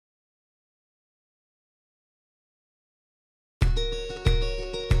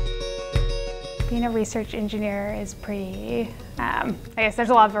Being a research engineer is pretty, I guess there's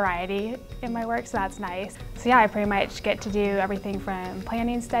a lot of variety in my work, so that's nice. So yeah, I pretty much get to do everything from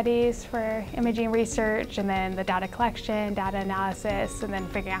planning studies for imaging research, and then the data collection, data analysis, and then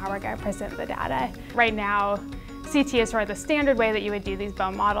figuring out how we're going to present the data. Right now, CT is sort of the standard way that you would do these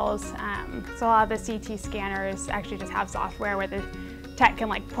bone models. So a lot of the CT scanners actually just have software where the tech can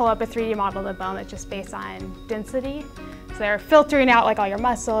like pull up a 3D model of the bone that's just based on density. So they're filtering out like all your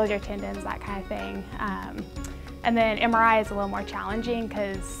muscles, your tendons, that kind of thing. And then MRI is a little more challenging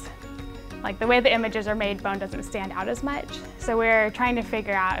because like the way the images are made, bone doesn't stand out as much. So we're trying to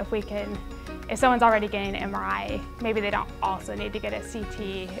figure out if someone's already getting an MRI, maybe they don't also need to get a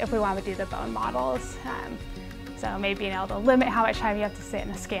CT if we want to do the bone models. So maybe being able to limit how much time you have to sit in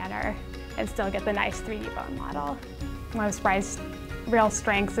a scanner and still get the nice 3D bone model. One of Spry's real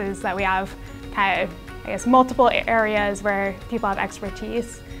strengths is that we have kind of, I guess, multiple areas where people have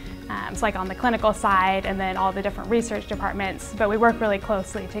expertise. It's like on the clinical side and then all the different research departments, but we work really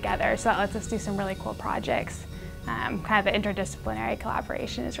closely together, so that lets us do some really cool projects. Kind of the interdisciplinary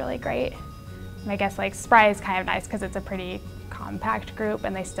collaboration is really great. And I guess like Spry is kind of nice because it's a pretty compact group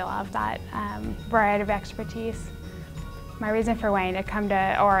and they still have that variety of expertise. My reason for wanting to come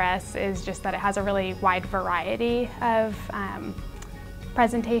to ORS is just that it has a really wide variety of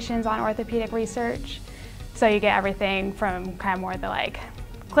presentations on orthopedic research. So you get everything from kind of more the like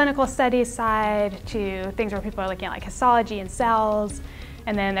clinical studies side to things where people are looking at like histology and cells,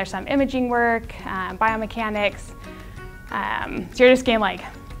 and then there's some imaging work, biomechanics. So you're just getting like,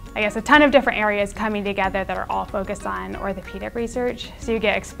 I guess, a ton of different areas coming together that are all focused on orthopedic research. So you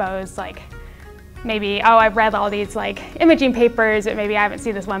get exposed like, maybe, oh, I've read all these like imaging papers, but maybe I haven't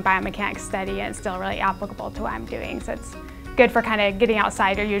seen this one biomechanics study and it's still really applicable to what I'm doing. So it's good for kind of getting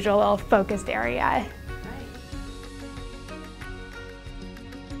outside your usual little focused area.